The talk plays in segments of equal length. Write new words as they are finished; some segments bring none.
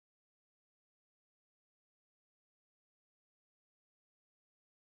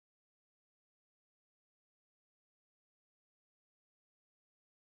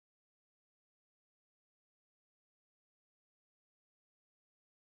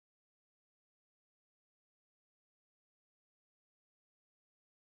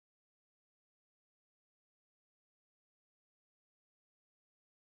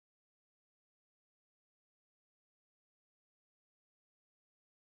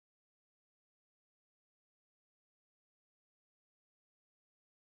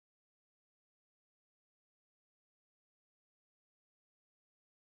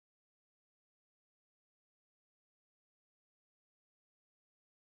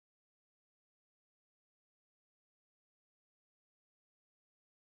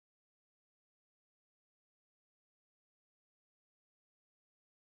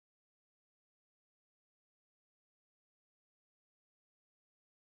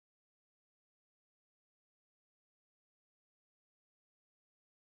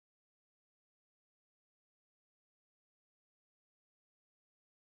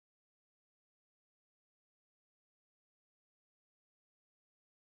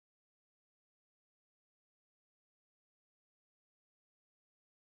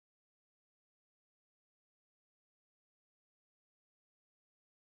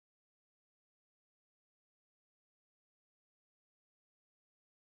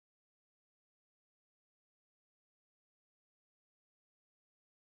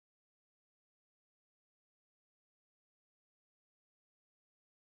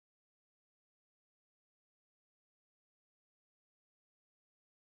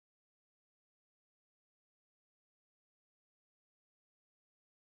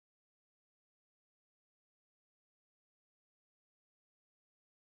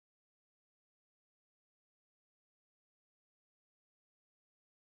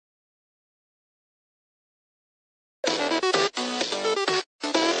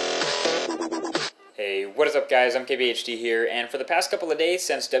Hey, what is up guys? I'm KBHD here, and for the past couple of days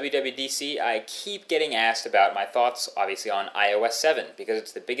since WWDC, I keep getting asked about my thoughts, obviously, on iOS 7, because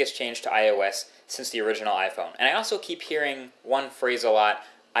it's the biggest change to iOS since the original iPhone. And I also keep hearing one phrase a lot: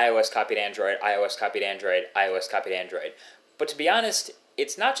 iOS copied Android, iOS copied Android, iOS copied Android. But to be honest,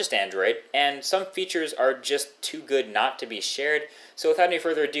 it's not just Android, and some features are just too good not to be shared. So without any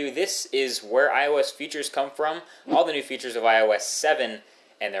further ado, this is where iOS features come from, all the new features of iOS 7,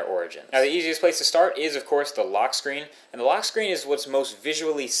 and their origins. Now, the easiest place to start is, of course, the lock screen. And the lock screen is what's most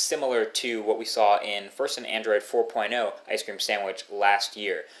visually similar to what we saw in Android 4.0 Ice Cream Sandwich last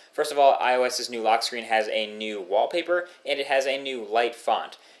year. First of all, iOS's new lock screen has a new wallpaper, and it has a new light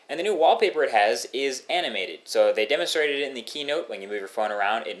font. And the new wallpaper it has is animated. So they demonstrated it in the keynote. When you move your phone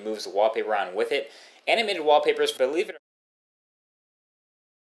around, it moves the wallpaper around with it. Animated wallpapers, believe it or not,